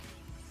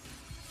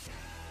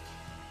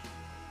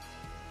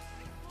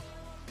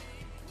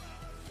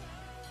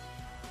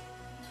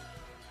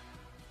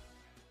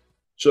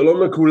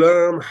שלום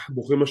לכולם,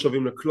 ברוכים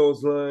השבים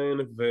לקלוזליין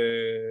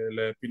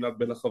ולפינת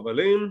בין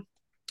החבלים.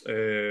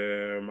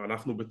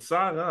 אנחנו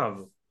בצער רב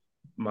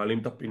מעלים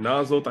את הפינה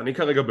הזאת. אני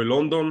כרגע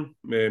בלונדון,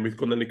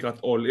 מתכונן לקראת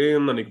אול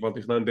אין. אני כבר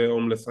תכננתי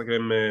היום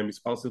לסכם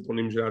מספר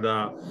סרטונים ליד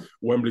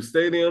הוומבלי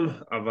סטדיום,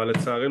 אבל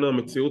לצערנו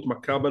המציאות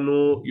מכה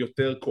בנו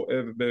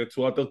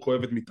בצורה יותר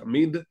כואבת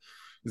מתמיד.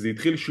 זה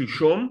התחיל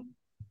שלשום,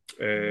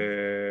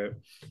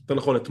 יותר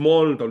נכון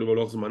אתמול, תלוי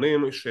בלוח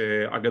זמנים,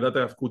 שאגדת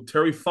ההאבקות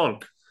טרי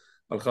פאנק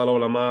הלכה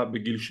לעולמה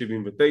בגיל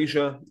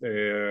 79.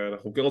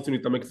 אנחנו כן רוצים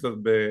להתעמק קצת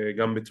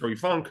גם בטרי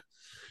פאנק.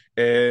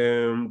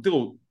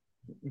 תראו,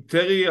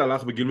 טרי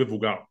הלך בגיל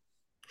מבוגר,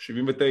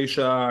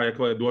 79, היה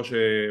כבר ידוע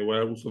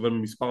שהוא סובל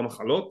ממספר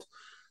מחלות,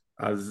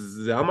 אז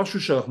זה היה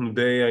משהו שאנחנו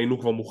די היינו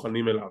כבר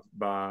מוכנים אליו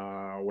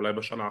אולי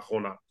בשנה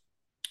האחרונה.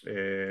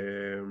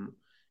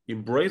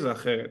 עם בריי זה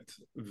אחרת,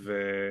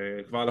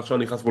 וכבר עכשיו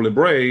נכנס בו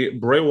לבריי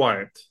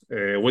וויאט,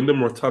 ווינדם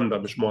רוטנדה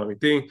בשמו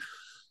האמיתי,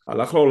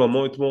 הלך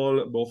לעולמו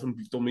אתמול באופן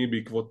פתאומי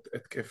בעקבות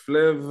התקף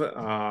לב.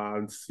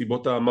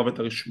 סיבות המוות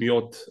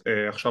הרשמיות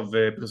עכשיו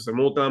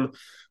פרסמו אותן.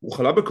 הוא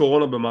חלה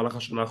בקורונה במהלך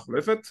השנה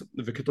החולפת,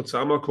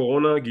 וכתוצאה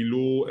מהקורונה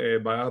גילו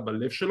בעיה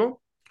בלב שלו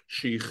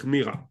שהיא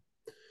החמירה,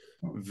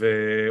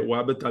 והוא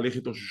היה בתהליך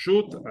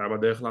התאוששות, היה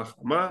בדרך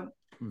להחלמה,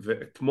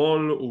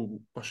 ואתמול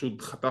הוא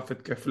פשוט חטף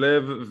התקף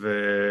לב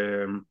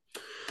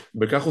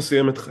ובכך הוא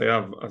סיים את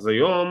חייו. אז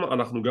היום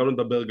אנחנו גם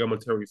נדבר גם על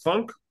טרי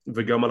פאנק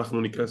וגם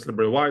אנחנו ניכנס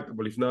לברי ווייט,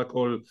 אבל לפני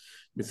הכל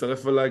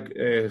מצטרף אליי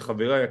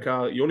חברי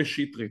היקר יוני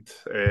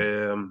שטרית.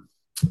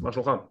 מה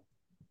שלומך?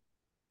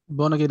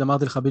 בוא נגיד,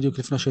 אמרתי לך בדיוק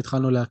לפני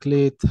שהתחלנו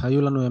להקליט,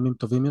 היו לנו ימים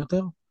טובים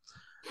יותר,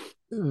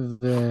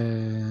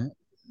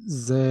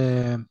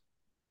 וזה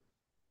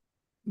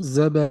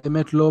זה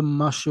באמת לא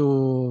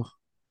משהו,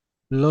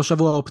 לא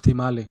שבוע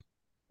אופטימלי,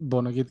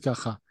 בוא נגיד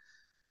ככה.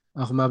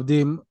 אנחנו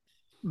מאבדים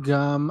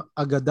גם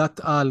אגדת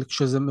על,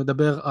 כשזה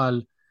מדבר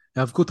על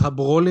היאבקות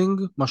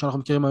הברולינג, מה שאנחנו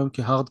מכירים היום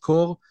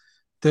כהארדקור,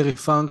 טרי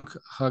פאנק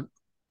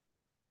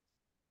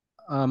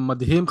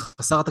המדהים,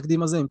 חסר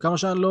התקדים הזה, עם כמה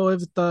שאני לא אוהב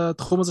את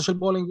התחום הזה של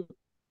ברולינג,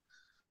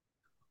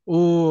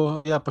 הוא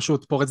היה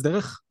פשוט פורץ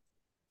דרך.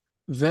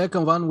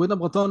 וכמובן ווידם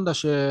רוטונדה,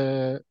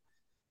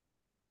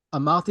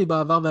 שאמרתי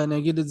בעבר ואני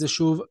אגיד את זה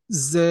שוב,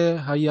 זה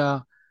היה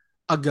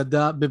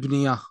אגדה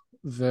בבנייה,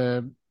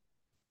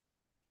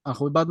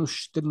 ואנחנו איבדנו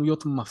שתי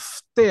דמויות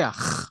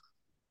מפתח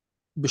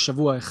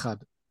בשבוע אחד,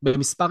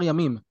 במספר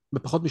ימים,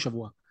 בפחות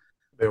משבוע,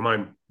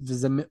 ביומיים.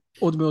 וזה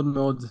מאוד מאוד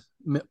מאוד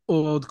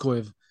מאוד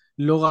כואב,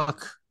 לא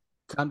רק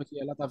כאן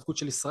בקהילת ההיאבקות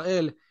של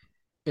ישראל,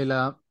 אלא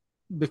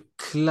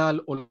בכלל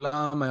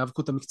עולם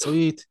ההיאבקות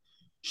המקצועית,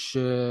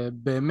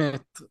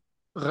 שבאמת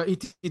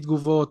ראיתי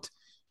תגובות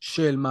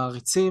של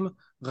מעריצים,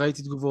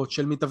 ראיתי תגובות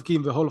של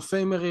מתאבקים והול אוף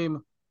פיימרים,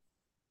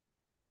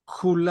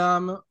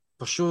 כולם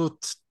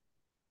פשוט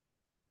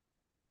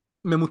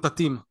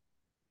ממוטטים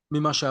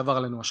ממה שעבר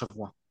עלינו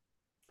השבוע.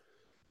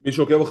 מי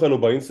שעוקב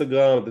אחרינו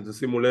באינסטגרם, אתם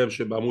תשימו לב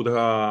שבעמוד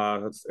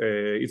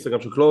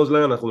האינסטגרם של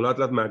קלוזליין אנחנו לאט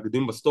לאט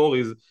מאגדים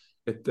בסטוריז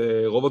את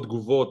רוב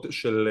התגובות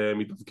של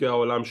מתאבקי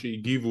העולם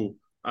שהגיבו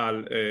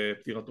על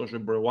פטירתו של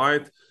ברי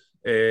ווייט.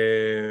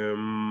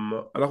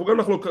 אנחנו גם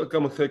נחלוק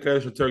כמה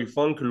כאלה של טרי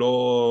פאנק,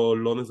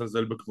 לא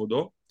נזלזל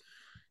בכבודו.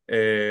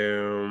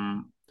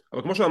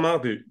 אבל כמו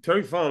שאמרתי,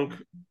 טרי פאנק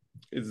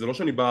זה לא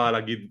שאני בא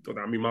להגיד, אתה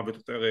יודע, ממוות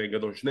יותר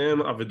גדול,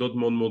 שניהם אבדות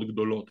מאוד מאוד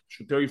גדולות.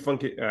 פשוט טרי פאנק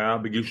היה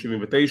בגיל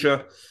 79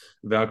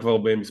 והיה כבר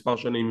במספר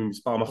שנים עם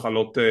מספר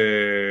מחלות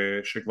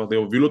שכבר די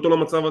הובילו אותו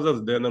למצב הזה,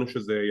 אז די ידענו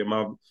שזה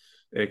ימיו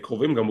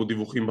קרובים. גם הוא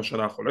דיווחים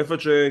בשנה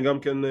החולפת שגם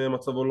כן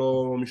מצבו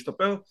לא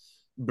משתפר.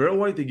 ברי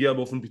ווייט הגיע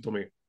באופן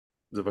פתאומי,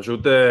 זה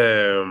פשוט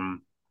זה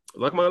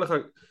רק מראה לך,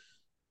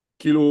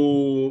 כאילו,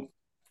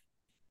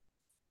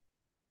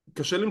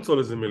 קשה למצוא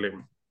לזה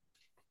מילים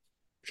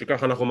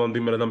שככה אנחנו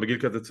מעמדים בן אדם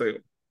בגיל כזה צעיר.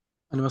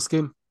 אני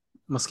מסכים,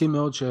 מסכים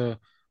מאוד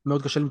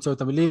שמאוד קשה למצוא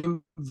את המילים,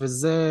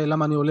 וזה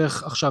למה אני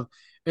הולך עכשיו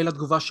אל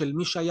התגובה של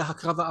מי שהיה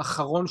הקרב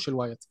האחרון של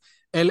ווייט,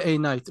 LA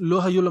נייט.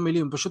 לא היו לו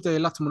מילים, הוא פשוט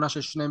העלה תמונה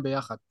של שניהם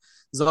ביחד.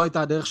 זו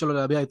הייתה הדרך שלו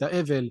להביע את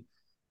האבל,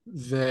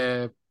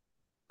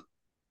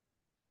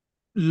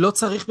 ולא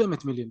צריך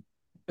באמת מילים.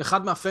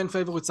 אחד מהפן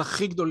פייבוריטס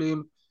הכי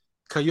גדולים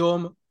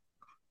כיום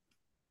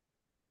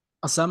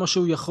עשה מה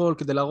שהוא יכול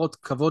כדי להראות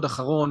כבוד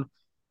אחרון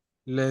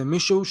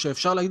למישהו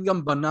שאפשר להגיד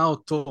גם בנה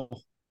אותו,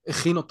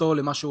 הכין אותו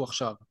למה שהוא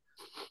עכשיו.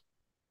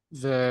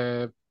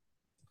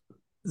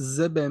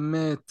 וזה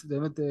באמת,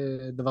 באמת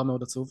דבר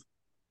מאוד עצוב,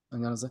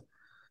 העניין הזה.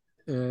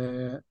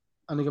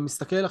 אני גם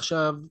מסתכל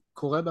עכשיו,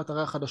 קורא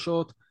באתרי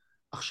החדשות,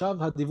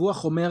 עכשיו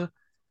הדיווח אומר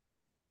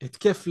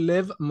התקף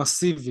לב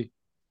מסיבי,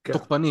 כן.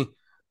 תוקפני,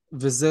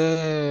 וזה,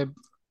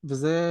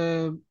 וזה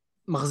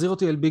מחזיר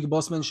אותי אל ביג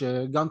בוסמן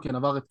שגם כן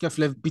עבר התקף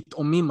לב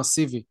פתאומי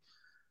מסיבי.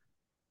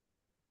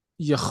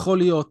 יכול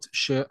להיות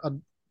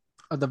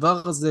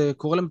שהדבר הזה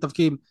קורה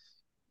למתאבקים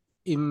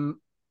עם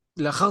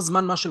לאחר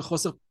זמן מה של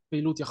חוסר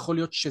פעילות, יכול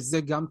להיות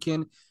שזה גם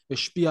כן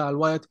השפיע על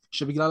ווייט,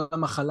 שבגלל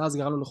המחלה זה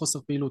גרם לו לחוסר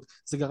פעילות,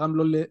 זה גרם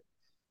לו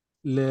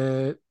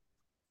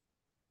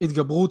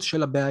להתגברות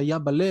של הבעיה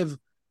בלב,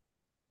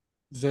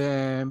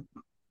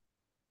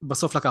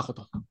 בסוף לקח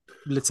אותו,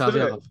 לצערי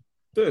תראה, הרב.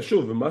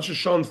 שוב, מה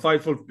ששון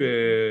פייפל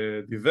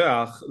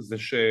דיווח זה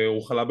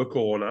שהוא חלה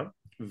בקורונה,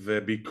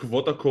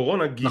 ובעקבות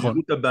הקורונה גילו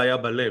נכון. את הבעיה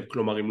בלב.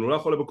 כלומר, אם הוא לא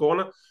חולה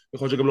בקורונה,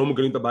 יכול להיות שגם לא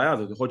מגלים את הבעיה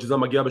הזאת, יכול להיות שזה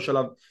מגיע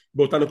בשלב,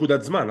 באותה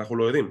נקודת זמן, אנחנו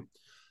לא יודעים.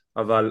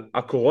 אבל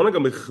הקורונה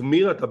גם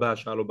החמירה את הבעיה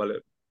שהיה לו בלב,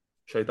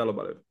 שהייתה לו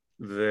בלב.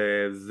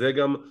 וזה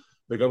גם,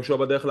 וגם כשהוא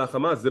בדרך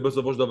להחמה, זה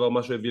בסופו של דבר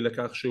מה שהביא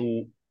לכך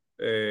שהוא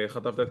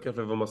חטף את ההתקף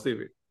לב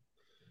המסיבי.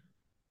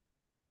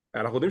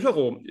 אנחנו יודעים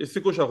יש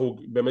סיכוי שאנחנו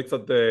באמת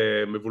קצת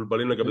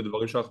מבולבלים לגבי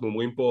דברים שאנחנו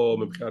אומרים פה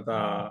מבחינת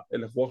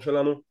ההלך רוח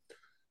שלנו,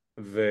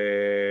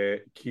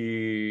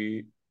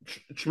 וכי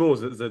תשמעו,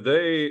 זה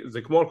די,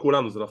 זה כמו על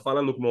כולנו, זה נפל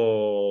לנו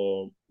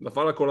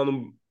נפל על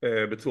כולנו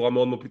בצורה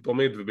מאוד מאוד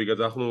פתאומית, ובגלל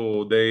זה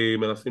אנחנו די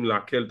מנסים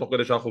להקל תוך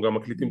כדי שאנחנו גם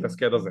מקליטים את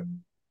הסקט הזה.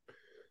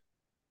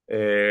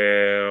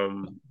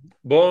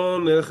 בואו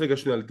נלך רגע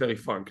שנייה לטרי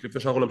פאנק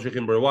לפני שאנחנו נמשיך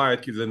עם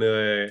וויאט, כי זה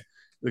נראה,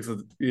 זה קצת,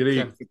 יהיה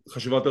לי כן.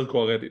 חשיבה יותר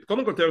קוהרנטית.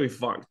 קודם כל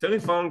טרי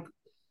פאנק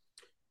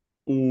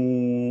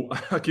הוא,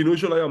 הכינוי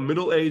שלו היה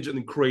middle age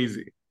and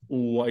crazy.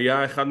 הוא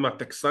היה אחד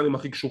מהטקסנים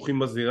הכי קשוחים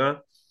בזירה,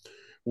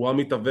 הוא היה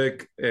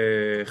מתאבק,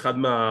 אחד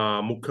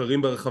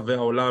מהמוכרים ברחבי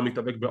העולם,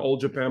 מתאבק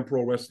ב-All Japan Pro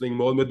Wrestling,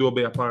 מאוד מדוע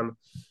ביפן,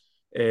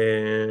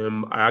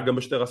 היה גם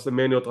בשתי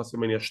רסלמניות,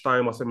 רסלמניה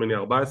 2, רסלמניה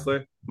 14,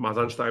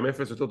 מאזן 2-0,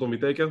 יותר טוב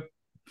מטייקר.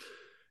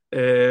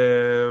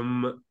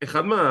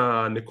 אחד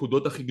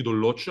מהנקודות הכי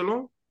גדולות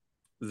שלו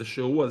זה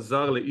שהוא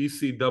עזר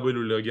ל-ECW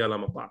להגיע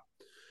למפה.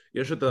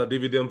 יש את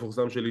ה-DVD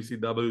המפורסם של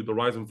ECW, The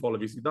Rise and Fall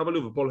of ECW,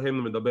 ופול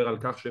היימן מדבר על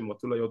כך שהם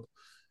רצו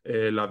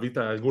להביא את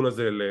הארגון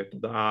הזה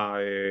לתודעה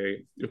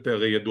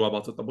יותר ידועה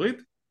בארצות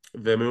הברית,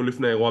 והם היו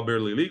לפני אירוע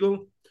ברלי ליגל,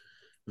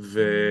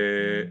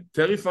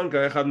 וטרי פאנק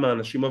היה אחד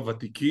מהאנשים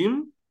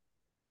הוותיקים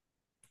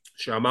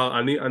שאמר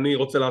אני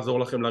רוצה לעזור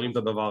לכם להרים את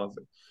הדבר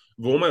הזה,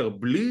 והוא אומר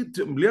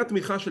בלי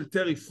התמיכה של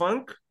טרי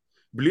פאנק,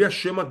 בלי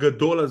השם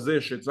הגדול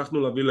הזה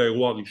שהצלחנו להביא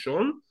לאירוע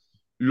הראשון,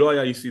 לא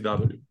היה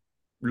ECW,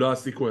 לא היה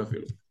סיכוי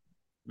אפילו.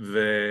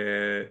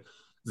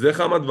 וזה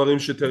אחד מהדברים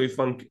שטרי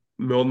פאנק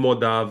מאוד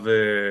מאוד אהב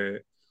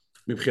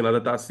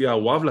מבחינת התעשייה.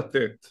 הוא אהב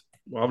לתת,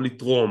 הוא אהב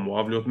לתרום, הוא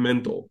אהב להיות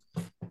מנטור.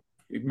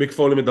 מיק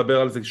פולי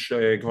מדבר על זה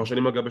שכבר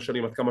שנים על גבי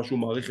שנים עד כמה שהוא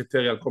מעריך את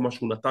טרי על כל מה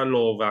שהוא נתן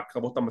לו,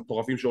 והקרבות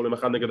המטורפים שעולים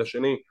אחד נגד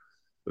השני,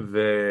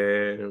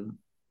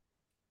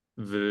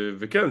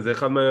 וכן, זה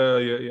אחד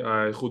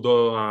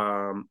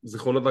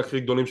הזיכרונות הכי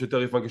גדולים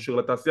שטרי פאנק השאיר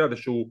לתעשייה, זה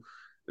שהוא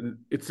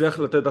הצליח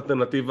לתת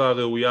אלטרנטיבה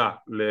ראויה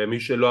למי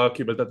שלא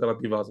קיבל את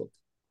האלטרנטיבה הזאת.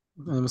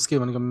 אני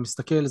מסכים, אני גם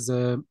מסתכל,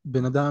 זה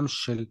בן אדם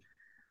של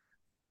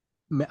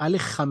מעל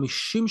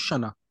ל-50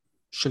 שנה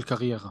של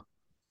קריירה.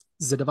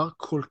 זה דבר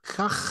כל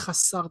כך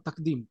חסר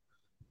תקדים.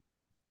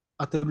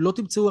 אתם לא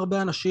תמצאו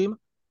הרבה אנשים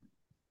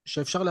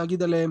שאפשר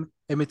להגיד עליהם,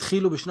 הם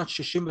התחילו בשנת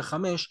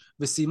 65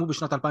 וסיימו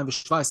בשנת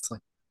 2017.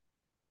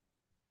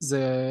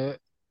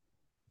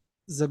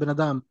 זה בן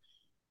אדם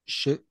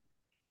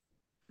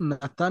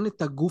שנתן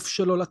את הגוף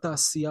שלו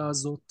לתעשייה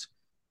הזאת,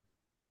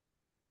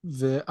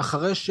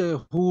 ואחרי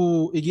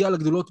שהוא הגיע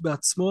לגדולות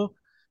בעצמו,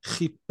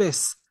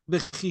 חיפש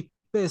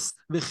וחיפש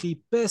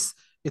וחיפש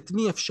את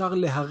מי אפשר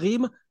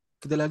להרים,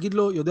 כדי להגיד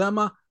לו, יודע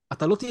מה,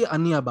 אתה לא תהיה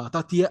אני הבא,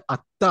 אתה תהיה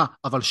אתה,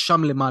 אבל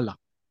שם למעלה.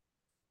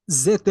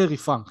 זה טרי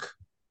פאנק.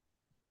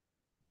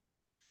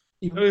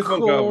 עם טרי פאנק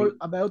כל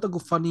הבעיות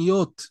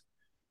הגופניות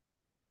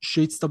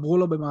שהצטברו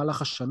לו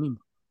במהלך השנים.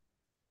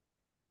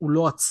 הוא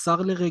לא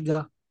עצר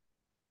לרגע,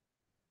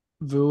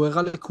 והוא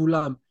הראה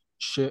לכולם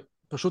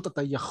שפשוט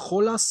אתה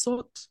יכול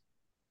לעשות,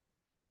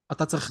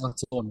 אתה צריך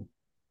רצון.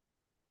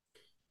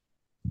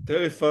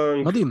 טרי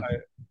פאנק מדהים.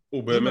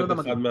 הוא פשוט בן באמת אדם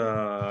אחד מדהים.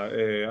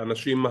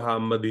 מהאנשים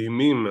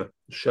המדהימים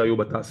שהיו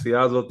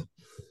בתעשייה הזאת.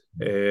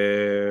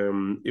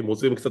 אם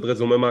רוצים קצת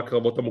רזומה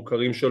מהקרבות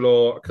המוכרים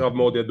שלו, הקרב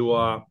מאוד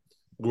ידוע,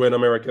 גרנד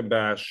אמריקן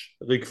באש,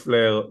 ריק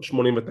פלר,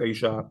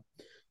 89.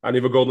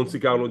 אני וגורדון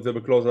סיקרנו את זה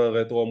בקלוזר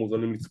רטרו,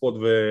 מוזמנים לצפות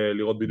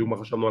ולראות בדיוק מה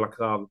חשבנו על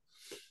הקרב.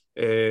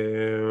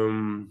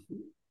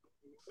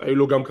 היו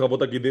לו גם קרבות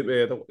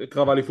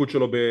קרב האליפות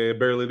שלו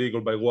בברלי ליגל,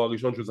 באירוע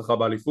הראשון שהוא זכה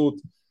באליפות.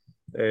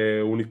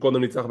 הוא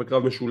קודם ניצח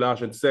בקרב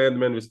משולש את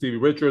סנדמן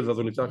וסטיבי ריצ'רדס, אז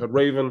הוא ניצח את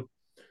רייבן.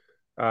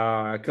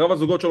 קרב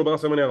הזוגות שלו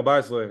ברסלמניה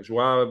 14,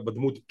 שהוא היה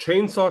בדמות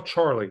צ'ינסו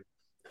צ'ארלי,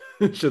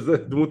 שזה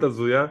דמות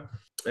הזויה,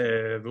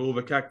 והוא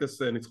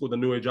וקקטס ניצחו את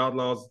ה-New Age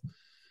Outlaws.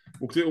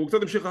 הוא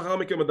קצת המשיך אחר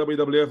מכם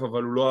ב-WWF,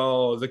 אבל הוא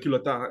לא, זה כאילו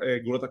הייתה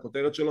גולת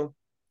הכותרת שלו.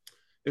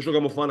 יש לו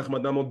גם הופעה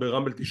נחמדה מאוד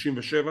ברמבל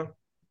 97,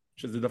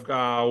 שזה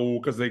דווקא,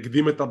 הוא כזה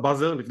הקדים את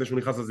הבאזר לפני שהוא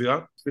נכנס לזירה.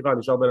 סליחה,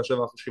 נשאר בין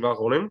השבעה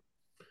האחרונים.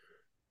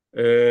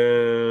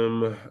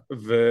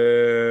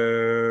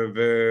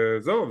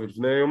 וזהו,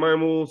 ולפני יומיים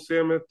הוא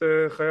סיים את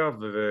חייו,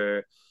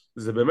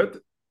 וזה באמת,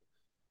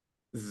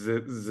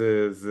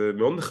 זה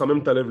מאוד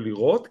מחמם את הלב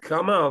לראות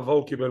כמה אהבה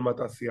הוא קיבל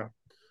מהתעשייה.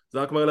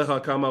 זה רק מראה לך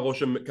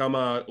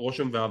כמה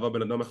רושם ואהבה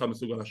בן אדם אחד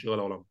מסוגל להשאיר על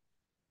העולם.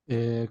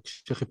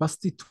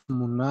 כשחיפשתי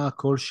תמונה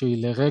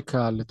כלשהי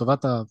לרקע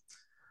לטובת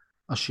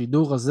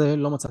השידור הזה,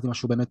 לא מצאתי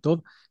משהו באמת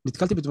טוב.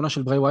 נתקלתי בתמונה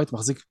של בריי וויאט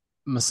מחזיק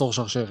מסור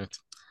שרשרת.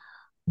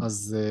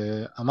 אז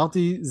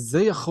אמרתי,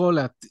 זה יכול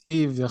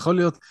להתאים, ויכול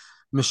להיות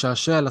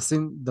משעשע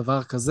לשים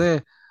דבר כזה,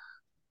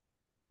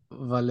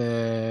 אבל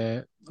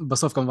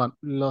בסוף כמובן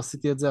לא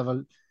עשיתי את זה,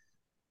 אבל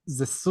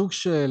זה סוג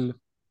של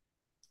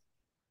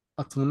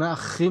התמונה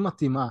הכי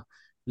מתאימה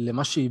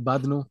למה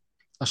שאיבדנו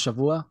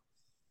השבוע,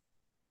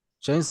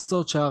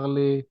 צ'יינסו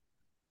צ'ארלי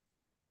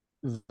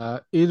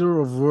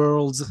וה-Eater of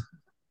Worlds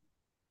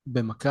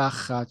במכה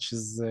אחת,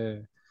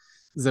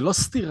 זה לא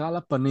סתירה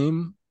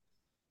לפנים,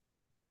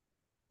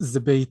 זה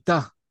בעיטה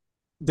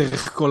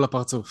דרך כל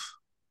הפרצוף.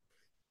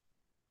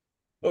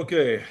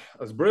 אוקיי,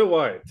 אז בריי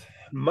וויאט,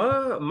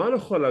 מה אני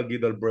יכול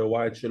להגיד על בריי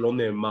וויאט שלא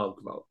נאמר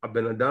כבר?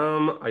 הבן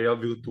אדם היה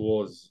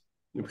וירטואוז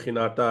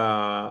מבחינת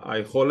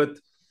היכולת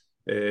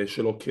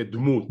שלו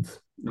כדמות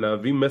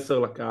להביא מסר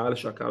לקהל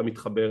שהקהל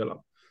מתחבר אליו.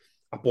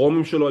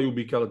 הפרומים שלו היו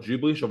בעיקר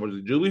ג'יבריש, אבל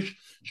זה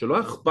ג'יבריש שלא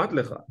היה אכפת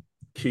לך,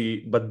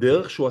 כי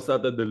בדרך שהוא עשה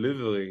את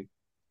הדליברי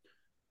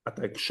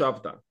אתה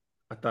הקשבת,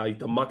 אתה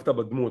התעמקת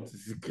בדמות, זה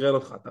סקרן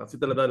אותך, אתה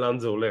רצית לדעת לאן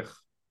זה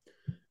הולך.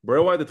 בריי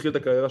וויאט התחיל את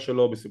הקריירה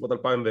שלו בסביבות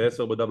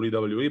 2010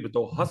 ב-WWE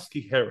בתור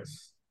הסקי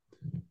הרס.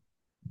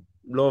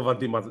 לא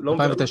הבנתי מה זה, לא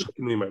מבין את 2009.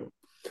 הכינויים האלו.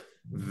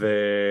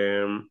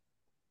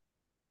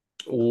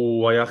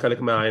 והוא היה חלק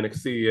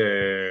מה-NXT,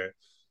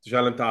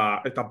 שהיה להם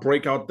את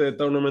ה-breakout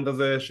tournament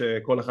הזה,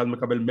 שכל אחד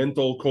מקבל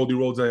מנטור, קודי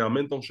רודס היה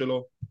המנטור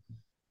שלו.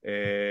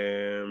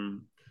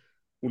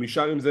 הוא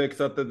נשאר עם זה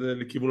קצת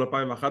לכיוון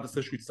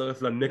 2011 שהוא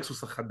הצטרף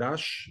לנקסוס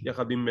החדש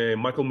יחד עם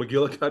מייקל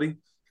מגירקדי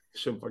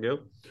שמפגר,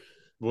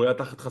 והוא היה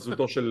תחת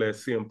חסותו של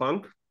CM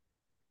פאנק.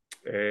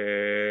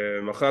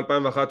 אחרי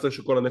 2011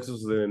 שכל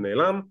הנקסוס הזה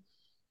נעלם,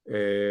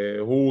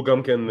 הוא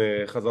גם כן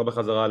חזר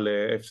בחזרה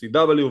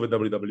ל-FCW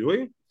ו-WWE,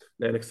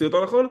 ל-NXT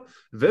יותר נכון,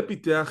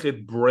 ופיתח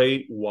את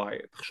בריי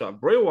וויאט. עכשיו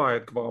בריי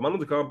וויאט, כבר אמרנו את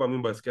זה כמה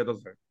פעמים בהסקט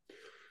הזה,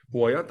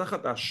 הוא היה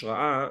תחת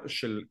ההשראה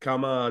של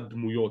כמה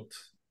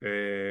דמויות.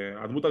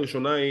 הדמות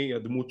הראשונה היא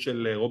הדמות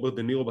של רוברט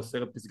דה נירו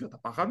בסרט פסגת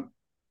הפחד,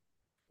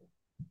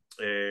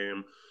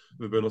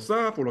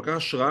 ובנוסף הוא לקח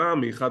השראה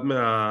מאחד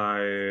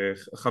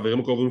מהחברים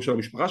הקרובים של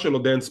המשפחה שלו,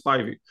 דן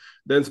ספייבי.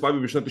 דן ספייבי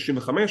בשנת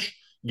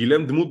 95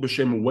 גילם דמות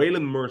בשם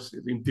ויילן מרסי,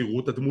 ואם תראו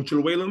את הדמות של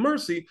ויילן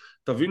מרסי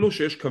תבינו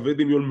שיש קווי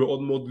דמיון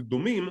מאוד מאוד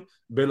דומים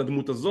בין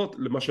הדמות הזאת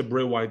למה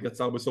שבריי וויאט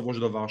יצר בסופו של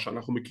דבר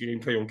שאנחנו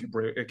מכירים כיום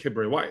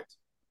כבריי וויאט.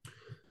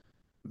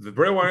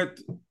 ובריי וויאט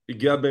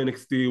הגיע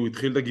ב-NXT, הוא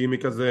התחיל את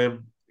הגימיק הזה,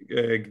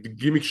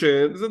 גימיק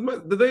שזה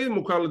די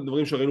מוכר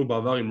לדברים שראינו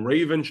בעבר עם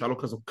רייבן שהיה לו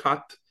כזו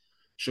קאט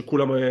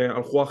שכולם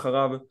הלכו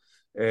אחריו.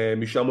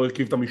 משם הוא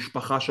הרכיב את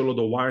המשפחה שלו,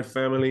 The Wyatt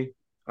Family.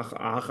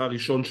 האח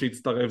הראשון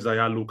שהצטרף זה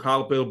היה לוק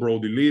הרפר,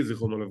 ברודי לי,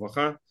 זכרונו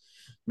לברכה.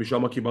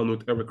 משם קיבלנו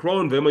את אריק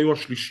רון, והם היו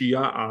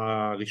השלישייה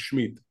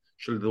הרשמית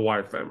של The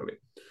Wyatt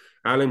Family.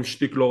 היה להם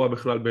שטיק לא רע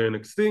בכלל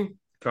ב-NXT,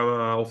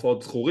 כמה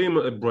הופעות זכורים,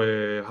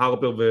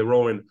 הרפר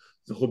ורון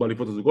זכו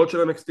באליפות הזוגות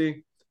של NXT,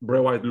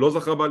 בריי וויאט לא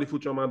זכה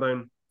באליפות שם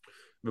עדיין,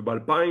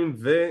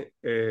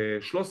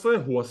 וב-2013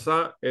 הוא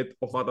עשה את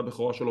הופעת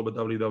הבכורה שלו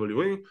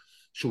ב-WWE,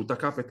 שהוא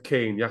תקף את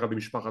קיין יחד עם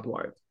משפחת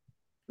וויאט.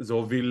 זה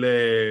הוביל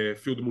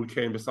לפיוד מול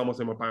קיין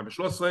בסמרסלאם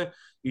 2013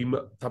 עם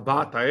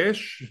טבעת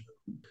האש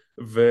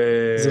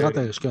זירת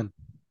האש, כן.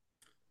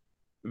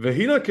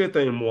 והנה הקטע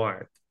עם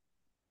וויאט,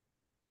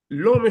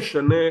 לא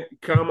משנה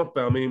כמה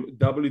פעמים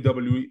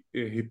WWE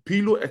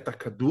הפילו את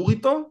הכדור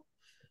איתו,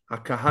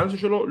 הקהל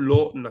שלו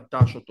לא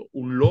נטש אותו,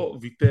 הוא לא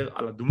ויתר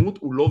על הדמות,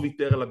 הוא לא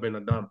ויתר על הבן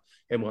אדם.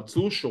 הם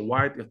רצו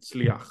שוויאט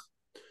יצליח,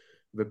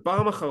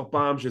 ופעם אחר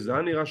פעם שזה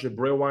היה נראה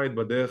שבריי וויאט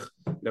בדרך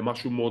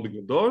למשהו מאוד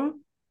גדול,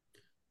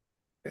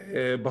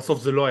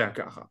 בסוף זה לא היה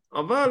ככה.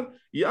 אבל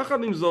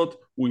יחד עם זאת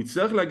הוא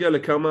הצליח להגיע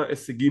לכמה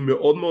הישגים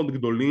מאוד מאוד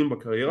גדולים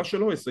בקריירה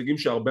שלו, הישגים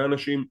שהרבה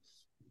אנשים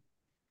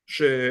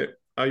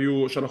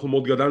שאנחנו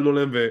מאוד גדלנו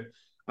להם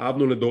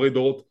ואהבנו לדורי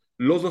דורות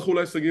לא זכו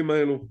להישגים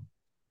האלו.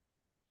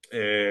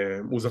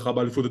 הוא זכה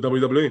באליפות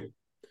ה-WWE.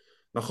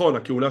 נכון,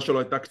 הכהונה שלו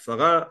הייתה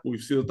קצרה, הוא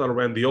הפסיד אותה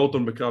לרנדי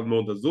אורטון בקרב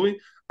מאוד הזוי,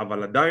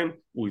 אבל עדיין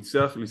הוא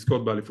הצליח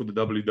לזכות באליפות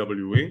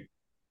ה-WWE.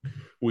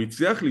 הוא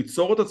הצליח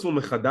ליצור את עצמו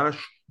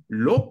מחדש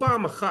לא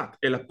פעם אחת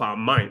אלא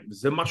פעמיים,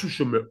 וזה משהו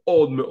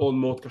שמאוד מאוד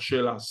מאוד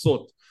קשה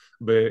לעשות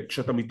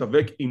כשאתה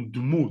מתאבק עם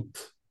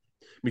דמות.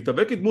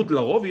 מתאבק עם דמות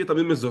לרוב יהיה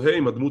תמיד מזוהה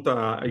עם הדמות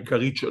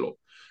העיקרית שלו.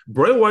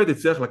 בריי וויאט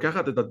הצליח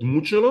לקחת את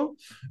הדמות שלו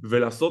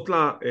ולעשות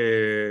לה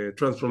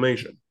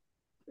טרנספורמיישן.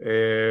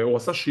 הוא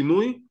עשה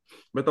שינוי,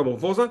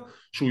 מטמורפוזה,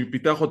 שהוא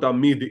פיתח אותה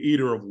מ-The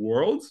Eater of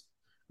Worlds,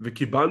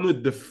 וקיבלנו את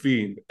The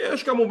Fiend.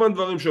 יש כמובן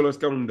דברים שלא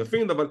הסכמנו עם The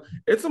Fiend, אבל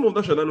עצם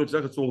העובדה שעדיין הוא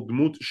הצליח ליצור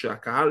דמות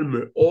שהקהל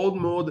מאוד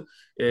מאוד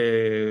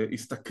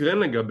הסתקרן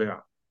לגביה,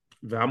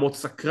 והיה מאוד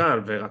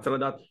סקרן, ורצה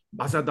לדעת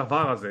מה זה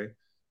הדבר הזה,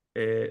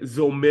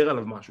 זה אומר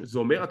עליו משהו. זה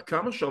אומר עד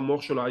כמה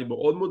שהמוח שלו היה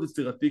מאוד מאוד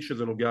יצירתי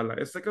כשזה נוגע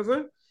לעסק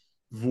הזה,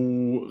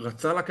 והוא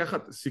רצה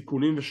לקחת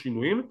סיכונים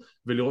ושינויים,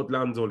 ולראות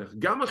לאן זה הולך.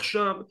 גם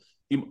עכשיו,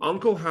 עם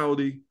אנקל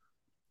האודי,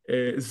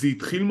 זה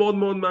התחיל מאוד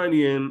מאוד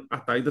מעניין,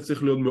 אתה היית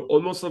צריך להיות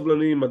מאוד מאוד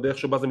סבלני עם הדרך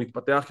שבה זה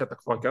מתפתח, כי אתה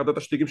כבר הכרת את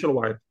השטיקים של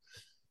וויאט,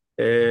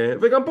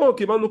 וגם פה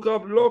קיבלנו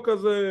קרב לא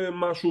כזה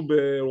משהו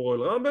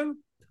ברואל רמבל,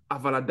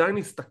 אבל עדיין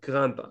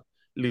הסתקרנת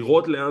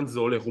לראות לאן זה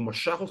הולך, הוא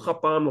משך אותך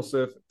פעם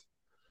נוספת,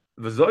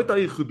 וזו הייתה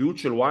הייחודיות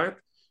של וויאט,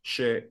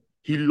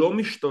 שהיא לא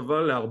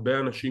משתווה להרבה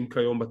אנשים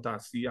כיום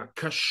בתעשייה.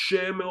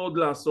 קשה מאוד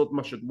לעשות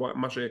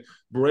מה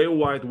שבריי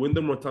וויאט,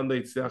 ווינדם רוטנדה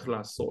הצליח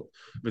לעשות,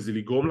 וזה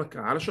לגרום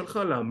לקהל שלך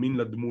להאמין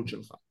לדמות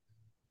שלך,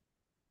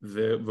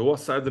 והוא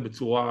עשה את זה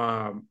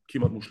בצורה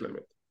כמעט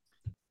מושלמת.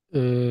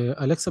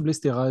 אלכסה בליס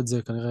תיארה את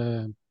זה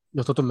כנראה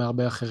יותר טוב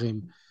מהרבה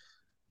אחרים.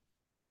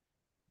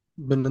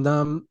 בן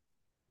אדם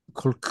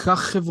כל כך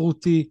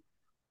חברותי,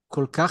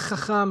 כל כך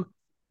חכם,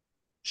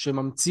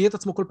 שממציא את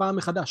עצמו כל פעם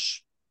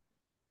מחדש.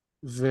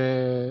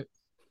 וזה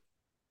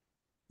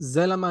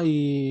למה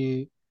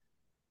היא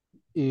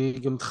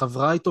גם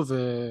התחברה איתו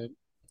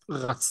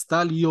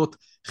ורצתה להיות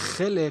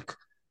חלק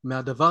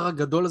מהדבר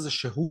הגדול הזה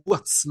שהוא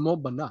עצמו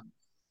בנה.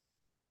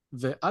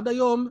 ועד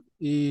היום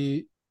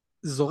היא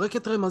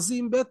זורקת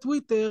רמזים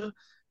בטוויטר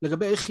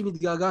לגבי איך היא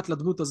מתגעגעת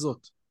לדמות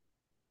הזאת.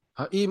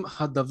 האם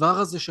הדבר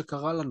הזה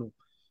שקרה לנו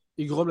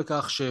יגרום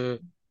לכך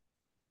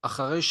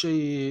שאחרי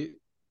שהיא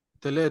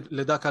תלד,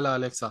 לידה קלה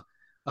אלכסה,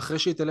 אחרי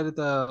שהיא תלד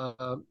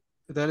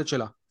את הילד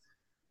שלה,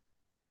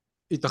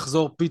 היא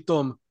תחזור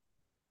פתאום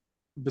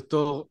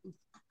בתור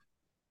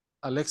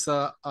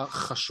אלכסה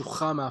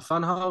החשוכה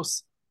מהפאן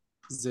האוס?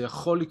 זה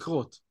יכול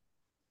לקרות,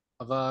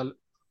 אבל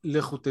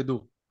לכו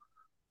תדעו.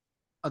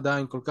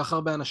 עדיין כל כך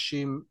הרבה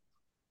אנשים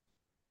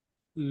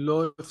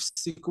לא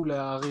הפסיקו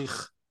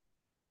להעריך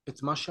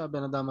את מה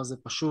שהבן אדם הזה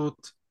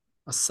פשוט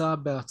עשה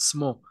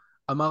בעצמו.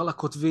 אמר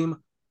לכותבים,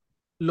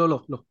 לא,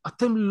 לא, לא,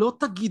 אתם לא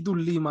תגידו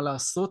לי מה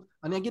לעשות,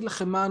 אני אגיד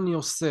לכם מה אני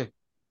עושה.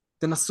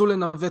 תנסו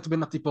לנווט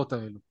בין הטיפות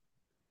האלו.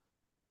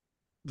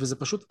 וזה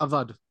פשוט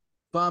עבד,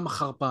 פעם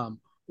אחר פעם.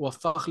 הוא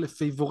הפך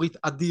לפייבוריט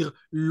אדיר,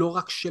 לא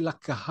רק של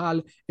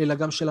הקהל, אלא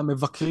גם של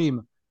המבקרים,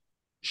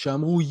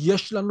 שאמרו,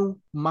 יש לנו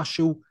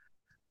משהו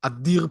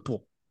אדיר פה.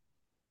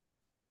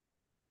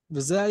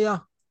 וזה היה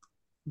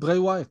בריי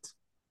וויאט.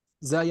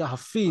 זה היה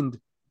הפינד.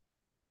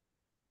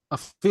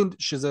 הפינד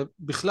שזה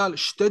בכלל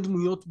שתי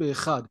דמויות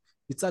באחד.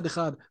 מצד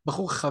אחד,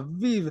 בחור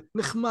חביב,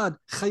 נחמד,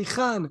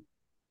 חייכן,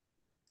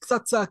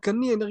 קצת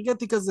צעקני,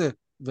 אנרגטי כזה.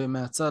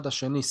 ומהצד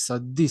השני,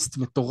 סדיסט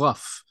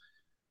מטורף,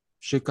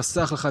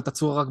 שיקסח לך את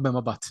הצורה רק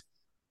במבט.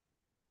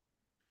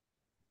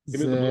 אם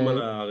מדברים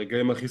על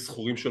הרגעים הכי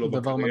זכורים שלו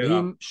דבר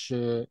בקריירה. מדהים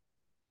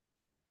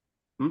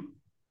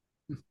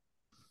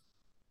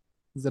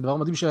זה דבר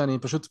מדהים שאני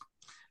פשוט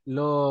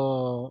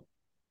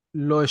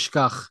לא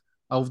אשכח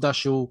העובדה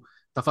שהוא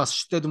תפס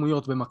שתי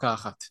דמויות במכה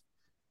אחת.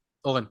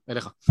 אורן,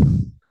 אליך.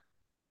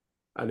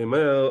 אני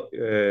אומר,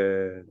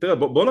 תראה,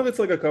 בוא נריץ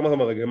רגע כמה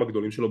המרגעים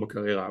הגדולים שלו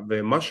בקריירה,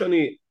 ומה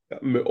שאני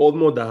מאוד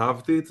מאוד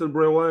אהבתי אצל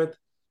בריי וויאט,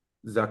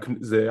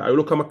 היו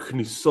לו כמה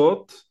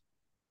כניסות,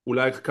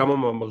 אולי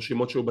כמה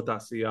מרשימות שהיו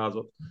בתעשייה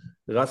הזאת.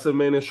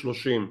 ראסלמניה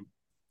 30,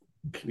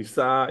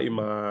 כניסה עם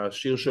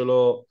השיר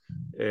שלו,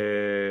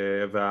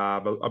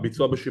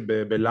 והביצוע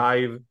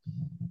בלייב,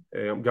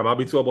 גם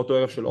הביצוע באותו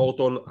ערב של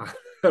אורטון,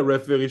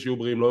 רפרי שיהיו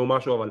בריאים, לא היו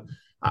משהו, אבל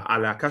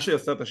הלהקה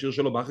שעשה את השיר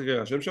שלו באחרי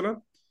השם שלה,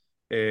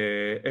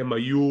 הם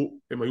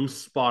היו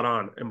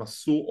ספארן, הם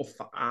עשו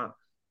הופעה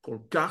כל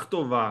כך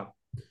טובה,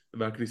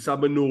 והכניסה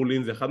בניו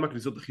אורלינס זה אחד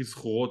מהכניסות הכי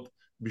זכורות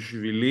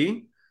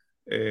בשבילי,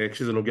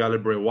 כשזה נוגע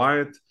לבריי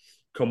וויאט.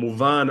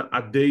 כמובן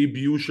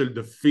הדייביוט של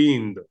The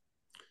Fiend,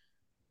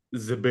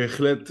 זה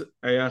בהחלט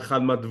היה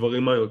אחד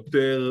מהדברים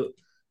היותר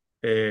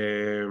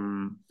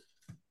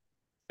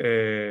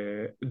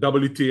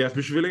WTF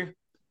בשבילי,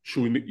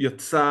 שהוא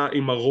יצא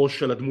עם הראש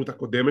של הדמות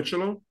הקודמת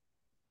שלו.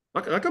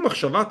 רק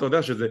המחשבה, אתה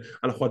יודע שזה,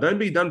 אנחנו עדיין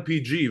בעידן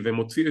PG, והם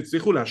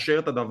הצליחו לאשר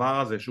את הדבר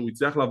הזה, שהוא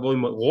הצליח לבוא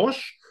עם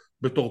ראש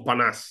בתור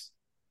פנס.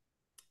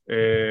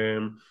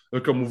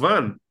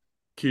 וכמובן,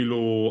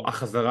 כאילו,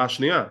 החזרה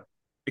השנייה,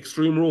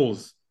 Extreme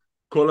Rules,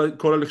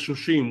 כל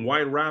הלחשושים,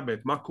 White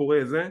Rabbit, מה קורה,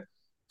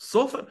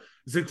 סוף,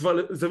 זה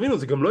כבר, תבינו,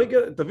 זה גם לא הגיע,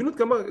 תבינו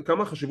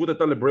כמה חשיבות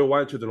הייתה לבריי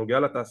וויאט שזה נוגע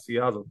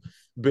לתעשייה הזאת.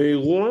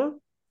 באירוע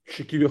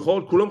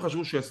שכביכול כולם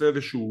חשבו שיעשה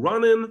איזשהו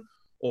run-in,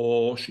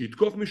 או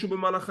שיתקוף מישהו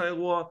במהלך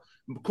האירוע,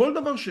 כל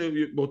דבר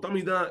שבאותה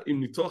מידה,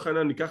 אם לצורך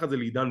העניין ניקח את זה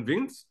לעידן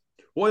וינס,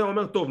 הוא היה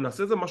אומר, טוב,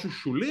 נעשה זה משהו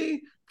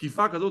שולי,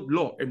 תקיפה כזאת,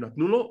 לא, הם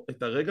נתנו לו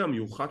את הרגע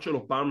המיוחד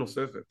שלו פעם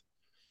נוספת,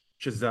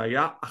 שזה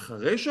היה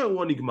אחרי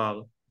שהאירוע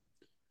נגמר,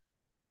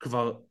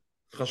 כבר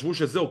חשבו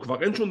שזהו,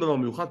 כבר אין שום דבר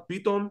מיוחד,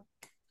 פתאום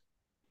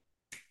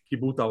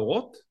קיבלו את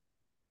האורות,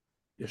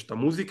 יש את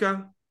המוזיקה,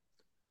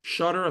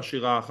 שוטר,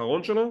 השיר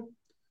האחרון שלו,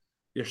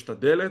 יש את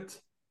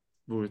הדלת,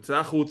 והוא יוצא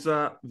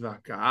החוצה,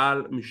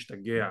 והקהל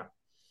משתגע.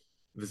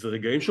 וזה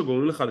רגעים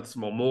שגורמים לך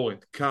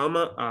לצמרמורת,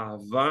 כמה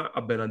אהבה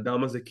הבן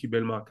אדם הזה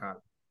קיבל מהקהל.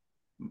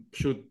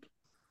 פשוט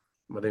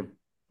מדהים.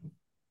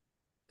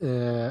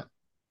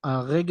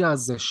 הרגע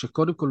הזה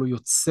שקודם כל הוא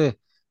יוצא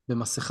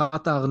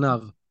במסכת הארנב,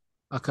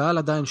 הקהל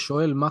עדיין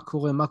שואל מה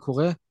קורה, מה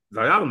קורה.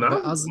 זה היה ארנב?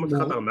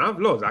 מסכת ארנב?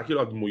 לא, זה היה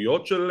כאילו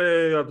הדמויות של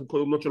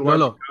וויאט.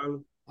 לא,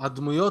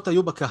 הדמויות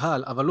היו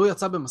בקהל, אבל הוא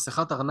יצא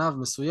במסכת ארנב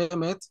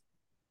מסוימת.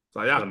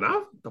 זה היה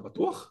ארנב? אתה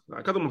בטוח? זה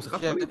היה כזה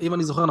במסכת ארנב? אם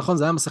אני זוכר נכון,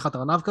 זה היה מסכת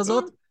ארנב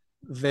כזאת,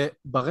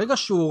 וברגע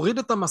שהוא הוריד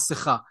את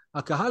המסכה,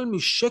 הקהל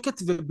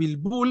משקט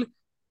ובלבול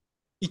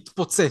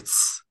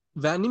התפוצץ.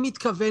 ואני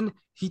מתכוון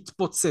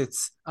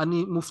התפוצץ.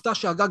 אני מופתע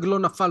שהגג לא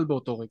נפל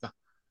באותו רגע.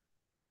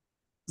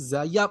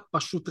 זה היה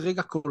פשוט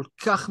רגע כל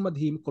כך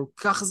מדהים, כל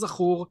כך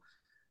זכור,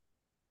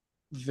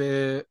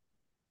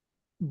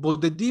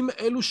 ובודדים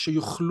אלו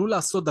שיוכלו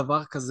לעשות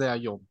דבר כזה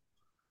היום.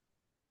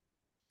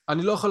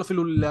 אני לא יכול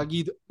אפילו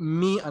להגיד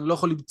מי, אני לא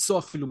יכול למצוא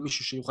אפילו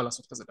מישהו שיוכל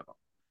לעשות כזה דבר,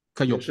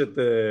 כיום. יש את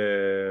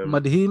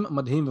מדהים,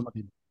 מדהים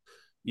ומדהים.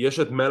 יש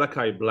את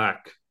מלאקי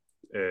בלק,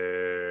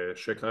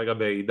 שכרגע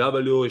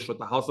ב-AW יש לו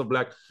את ה-House of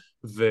Black,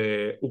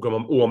 והוא גם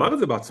הוא אמר את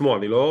זה בעצמו,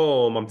 אני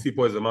לא ממציא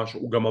פה איזה משהו,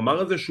 הוא גם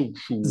אמר את זה זה שהוא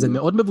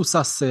מאוד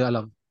מבוסס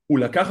עליו. הוא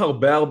לקח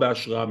הרבה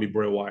השראה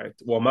מברי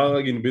וויאט. הוא אמר,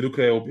 בדיוק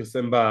הוא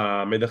פרסם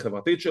במדיה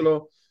החברתית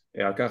שלו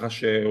על ככה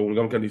שהוא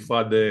גם כן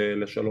נפרד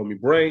לשלום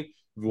מבריי,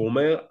 והוא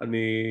אומר,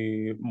 אני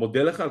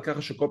מודה לך על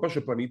ככה שכל פעם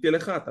שפניתי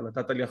אליך אתה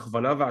נתת לי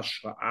הכוונה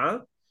והשראה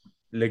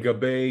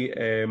לגבי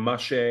מה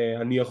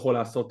שאני יכול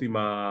לעשות עם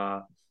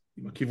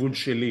הכיוון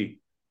שלי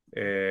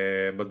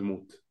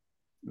בדמות.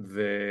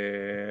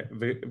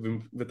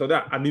 ואתה יודע,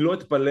 אני לא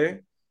אתפלא,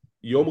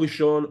 יום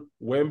ראשון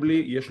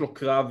ומבלי יש לו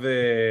קרב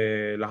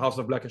להאוס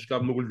אוף בלק, יש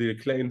קרב מול די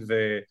קליין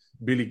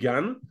ובילי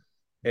גן.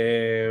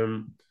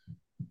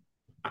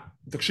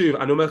 תקשיב,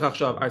 אני אומר לך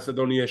עכשיו,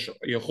 האצטדיון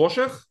יהיה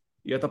חושך,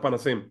 יהיה את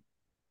הפנסים,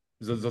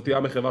 זאת תהיה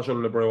המחווה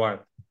שלו לברי וויאט.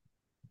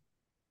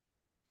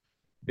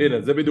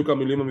 הנה, זה בדיוק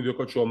המילים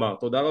המדויקות שהוא אמר.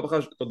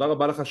 תודה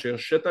רבה לך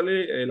שהרשית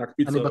לי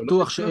להקפיץ אני רעיונות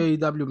בטוח שלך,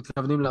 ש-AW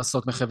מתכוונים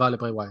לעשות מחווה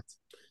לברי וויאט.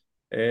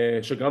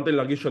 שגרמת לי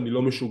להרגיש שאני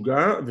לא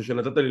משוגע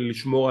ושנתת לי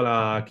לשמור על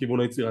הכיוון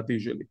היצירתי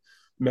שלי.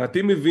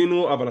 מעטים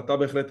הבינו, אבל אתה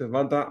בהחלט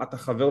הבנת, אתה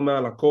חבר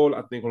מעל הכל,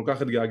 אני כל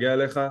כך אתגעגע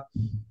אליך,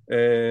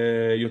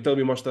 יותר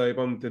ממה שאתה אי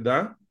פעם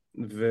תדע,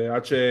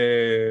 ועד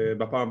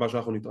שבפעם הבאה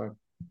שאנחנו נתראה.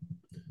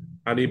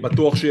 אני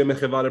בטוח שיהיה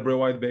מחווה לברי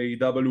וויאט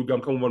ב-AW,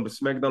 גם כמובן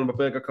בסמקדאון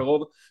בפרק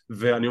הקרוב,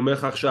 ואני אומר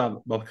לך עכשיו,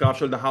 בקרב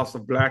של The House of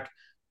Black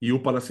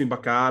יהיו פנסים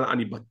בקהל,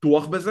 אני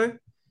בטוח בזה,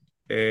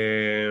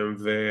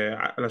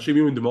 ואנשים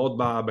יהיו עם דמעות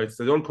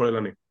באצטדיון, כולל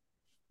אני.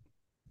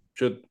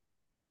 פשוט,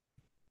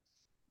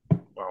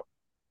 וואו,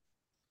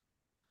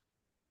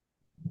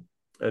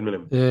 אין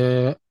מילים.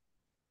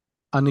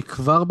 אני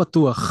כבר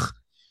בטוח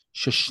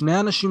ששני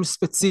אנשים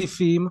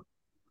ספציפיים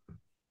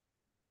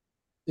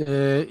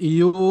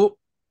יהיו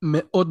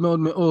מאוד מאוד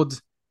מאוד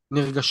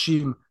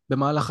נרגשים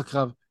במהלך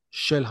הקרב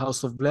של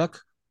House of Black,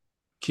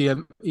 כי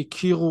הם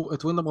הכירו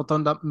את ווינדם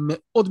רוטנדה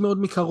מאוד מאוד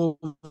מקרוב,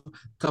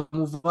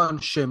 כמובן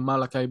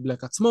שמלאקי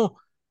בלק עצמו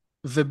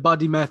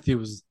ובאדי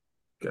מת'יוז,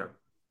 כן.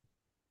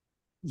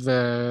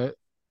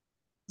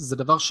 וזה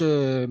דבר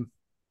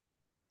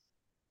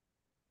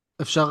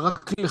שאפשר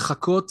רק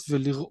לחכות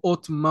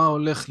ולראות מה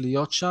הולך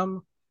להיות שם.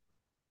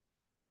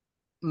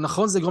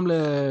 נכון, זה יגרום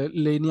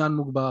לעניין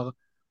מוגבר,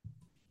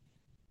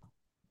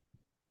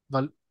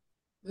 אבל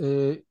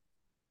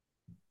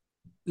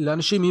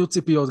לאנשים יהיו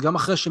ציפיות, גם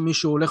אחרי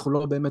שמישהו הולך הוא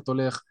לא באמת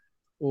הולך,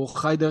 הוא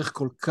חי דרך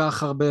כל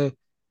כך הרבה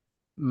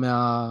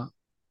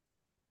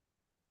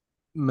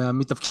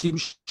מהמתאבקים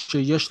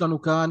שיש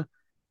לנו כאן.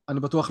 אני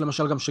בטוח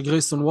למשל גם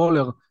שגרייסון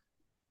וולר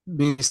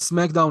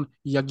בסמקדאון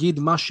יגיד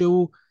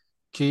משהו,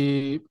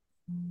 כי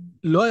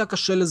לא היה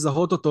קשה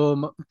לזהות אותו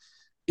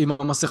עם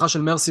המסכה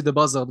של מרסי דה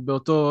בזארד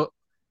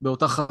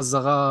באותה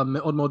חזרה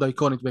מאוד מאוד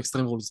אייקונית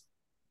באקסטרים רולס.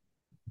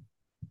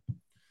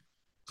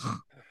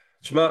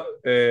 תשמע,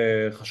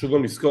 חשוב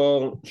גם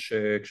לזכור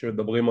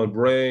שכשמדברים על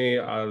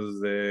בריי,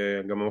 אז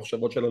גם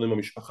המחשבות שלנו עם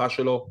המשפחה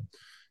שלו,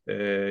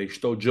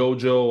 אשתו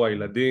ג'ו,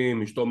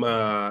 הילדים,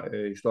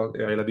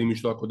 הילדים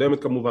מאשתו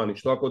הקודמת כמובן,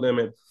 אשתו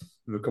הקודמת,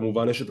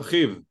 וכמובן יש את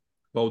אחיו,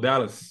 בואו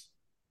דאלאס,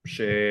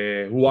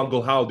 שהוא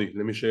אנקל האודי,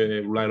 למי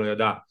שאולי לא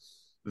ידע,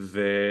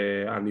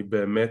 ואני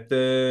באמת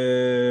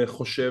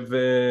חושב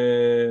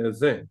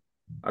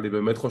אני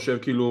באמת חושב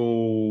כאילו,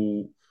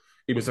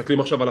 אם מסתכלים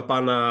עכשיו על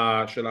הפן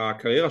של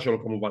הקריירה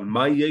שלו כמובן,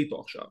 מה יהיה איתו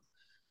עכשיו?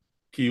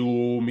 כי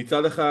הוא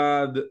מצד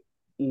אחד,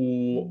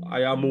 הוא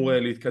היה אמור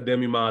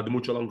להתקדם עם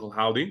הדמות של אנקל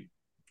האודי,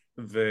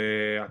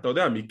 ואתה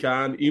יודע,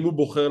 מכאן, אם הוא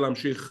בוחר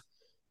להמשיך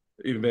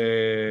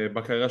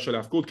בקריירה של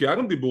ההאבקות, כי היה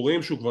גם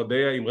דיבורים שהוא כבר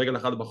די עם רגל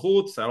אחד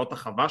בחוץ, היה לו את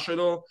החווה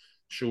שלו,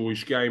 שהוא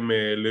השקיע עם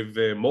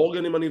ליב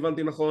מורגן, אם אני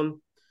הבנתי נכון,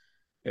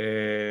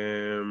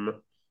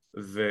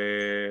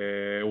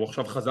 והוא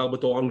עכשיו חזר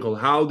בתור אנקל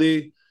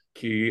האודי,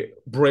 כי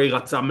בריי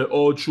רצה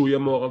מאוד שהוא יהיה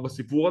מעורב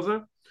בסיפור הזה,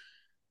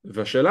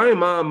 והשאלה היא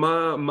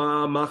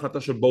מה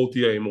ההחלטה של בו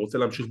תהיה, אם הוא רוצה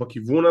להמשיך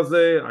בכיוון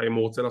הזה, האם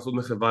הוא רוצה לעשות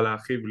מחווה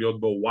לאחיו ולהיות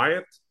בו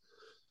וויאט.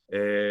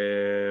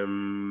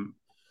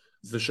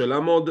 זו שאלה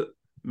מאוד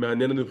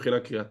מעניינת מבחינה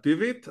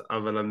קריאטיבית,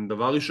 אבל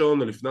דבר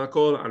ראשון ולפני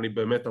הכל, אני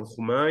באמת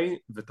תנחומיי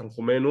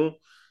ותנחומנו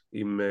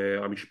עם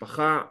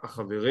המשפחה,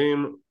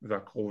 החברים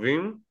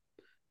והקרובים,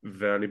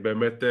 ואני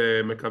באמת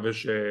מקווה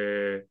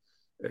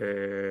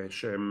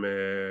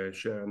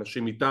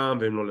שאנשים איתם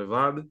והם לא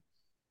לבד,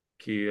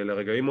 כי אלה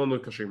רגעים מאוד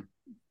מאוד קשים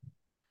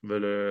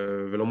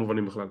ולא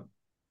מובנים בכלל.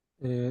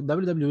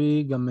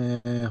 WWE גם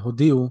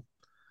הודיעו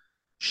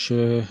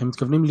שהם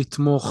מתכוונים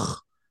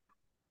לתמוך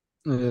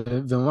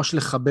וממש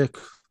לחבק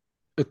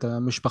את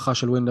המשפחה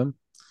של ווינדם,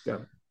 כן.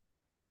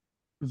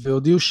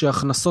 והודיעו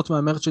שהכנסות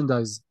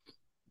מהמרצ'נדייז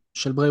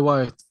של בריי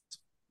וויאט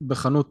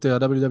בחנות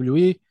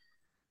ה-WWE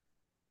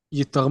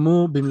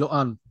יתרמו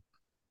במלואן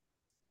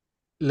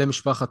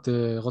למשפחת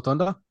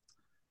רוטנדה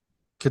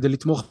כדי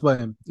לתמוך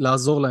בהם,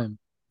 לעזור להם.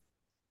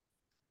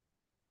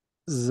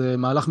 זה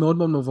מהלך מאוד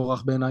מאוד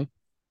מבורך בעיניי,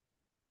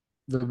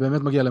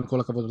 ובאמת מגיע להם כל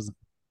הכבוד על זה.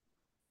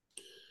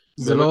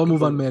 זה באמת לא כל,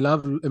 מובן מאליו,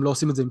 הם לא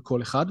עושים את זה עם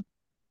כל אחד,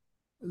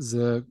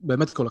 זה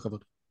באמת כל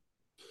הכבוד.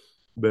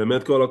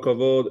 באמת כל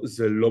הכבוד,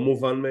 זה לא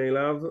מובן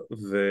מאליו,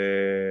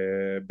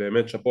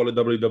 ובאמת שאפו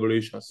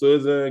ל-WWE שעשו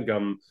את זה,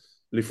 גם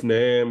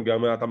לפניהם,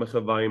 גם הייתה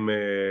מחווה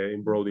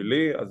עם ברודי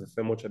לי, אז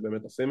יפה מאוד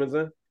שבאמת עושים את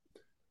זה.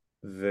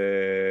 ו...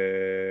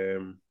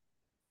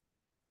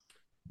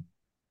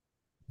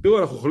 תראו,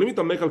 אנחנו יכולים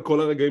להתעמק על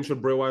כל הרגעים של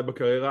ברי ווייט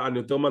בקריירה, אני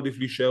יותר מעדיף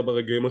להישאר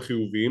ברגעים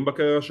החיוביים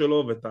בקריירה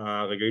שלו, ואת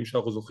הרגעים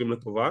שאנחנו זוכרים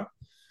לטובה.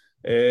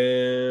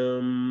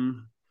 אמ,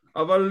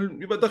 אבל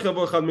בטח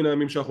יבוא אחד מן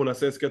הימים שאנחנו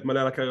נעשה הסכת מלא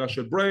על הקריירה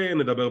של בריי,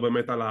 נדבר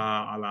באמת על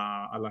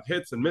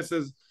ה-hits and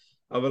misses,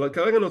 אבל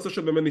כרגע אני רוצה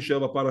שבאמת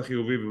נשאר בפן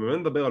החיובי ובאמת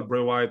נדבר על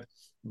בריי ווייט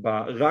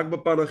רק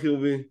בפן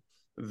החיובי.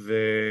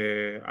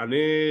 ואני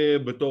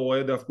בתור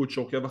אוהד ההפקות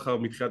שעוקב אחריו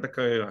מתחילת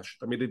הקריירה,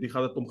 שתמיד הייתי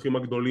אחד התומכים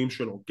הגדולים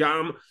שלו,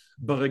 גם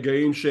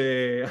ברגעים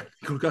שאני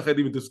כל כך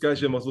הייתי מתוסכל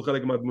שהם עשו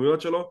חלק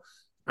מהדמויות שלו,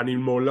 אני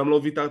מעולם לא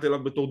ויתרתי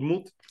עליו בתור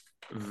דמות,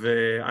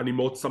 ואני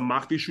מאוד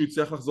שמחתי שהוא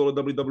הצליח לחזור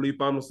ל-WWE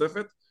פעם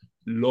נוספת.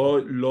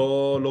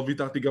 לא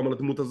ויתרתי גם על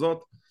הדמות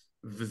הזאת,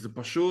 וזה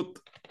פשוט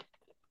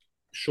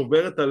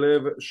שובר את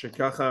הלב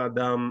שככה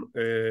האדם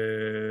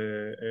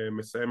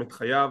מסיים את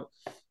חייו,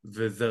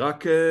 וזה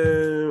רק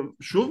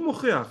שוב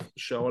מוכיח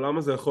שהעולם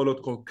הזה יכול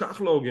להיות כל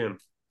כך לא הוגן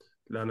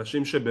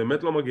לאנשים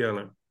שבאמת לא מגיע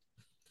להם.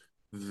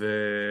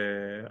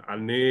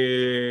 ואני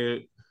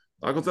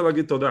רק רוצה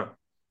להגיד תודה,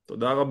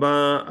 תודה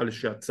רבה על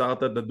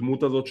שעצרת את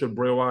הדמות הזאת של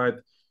ברי ווייט.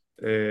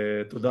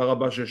 תודה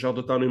רבה שהשארת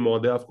אותנו עם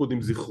אוהדי ההפקות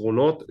עם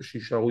זיכרונות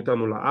שישארו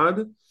איתנו לעד.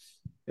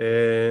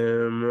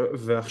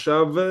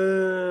 ועכשיו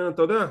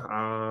אתה יודע,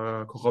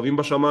 הכוכבים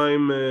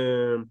בשמיים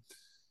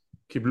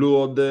קיבלו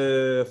עוד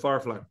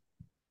פיירפליי,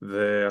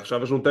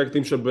 ועכשיו יש לנו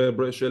טקטים של כן,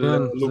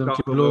 לוק הם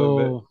הרפר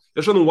קיבלו,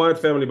 יש לנו ווייט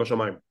פמילי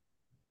בשמיים,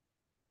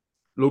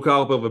 לוק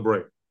הרפר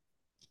ובריי.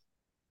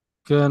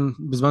 כן,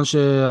 בזמן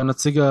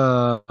שהנציג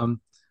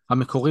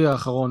המקורי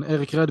האחרון,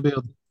 אריק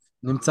רדבירד,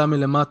 נמצא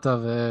מלמטה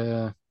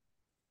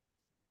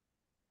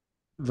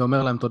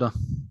ואומר להם תודה.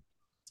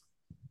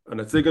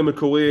 הנציג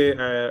המקורי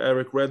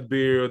אריק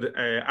רדבירד,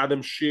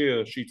 אדם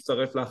שיר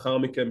שהצטרף לאחר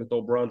מכן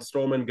בתור בראון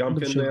סטרומן גם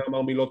כן נמשיך.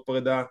 אמר מילות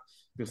פרידה,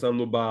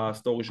 פרסמנו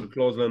בסטורי של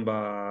קלוזלנד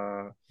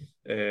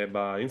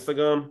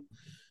באינסטגרם.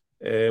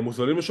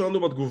 מוזמנים לשאול לנו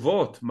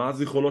בתגובות מה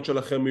הזיכרונות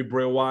שלכם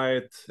מברי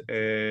ווייט,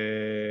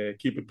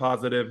 keep it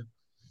positive,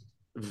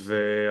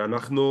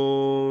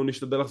 ואנחנו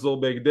נשתדל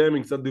לחזור בהקדם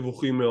עם קצת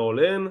דיווחים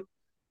מעולן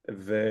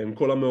ועם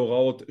כל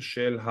המאורעות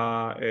של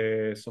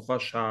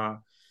הסופש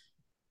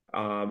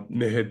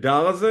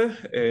הנהדר הזה,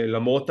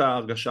 למרות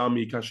ההרגשה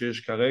המעיקה שיש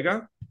כרגע.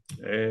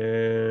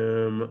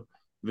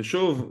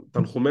 ושוב,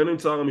 תנחומינו עם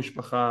צער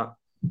המשפחה,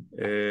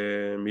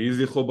 יהי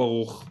זכרו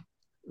ברוך,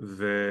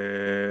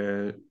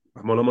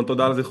 והמון המון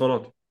תודה על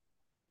הזיכרונות.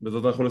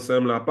 בזאת אנחנו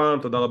נסיים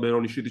להפעם. תודה רבה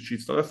אלון אישיטי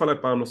שהצטרף עליי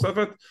פעם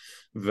נוספת,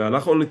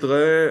 ואנחנו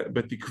נתראה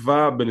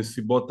בתקווה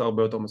בנסיבות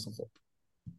הרבה יותר משמחות.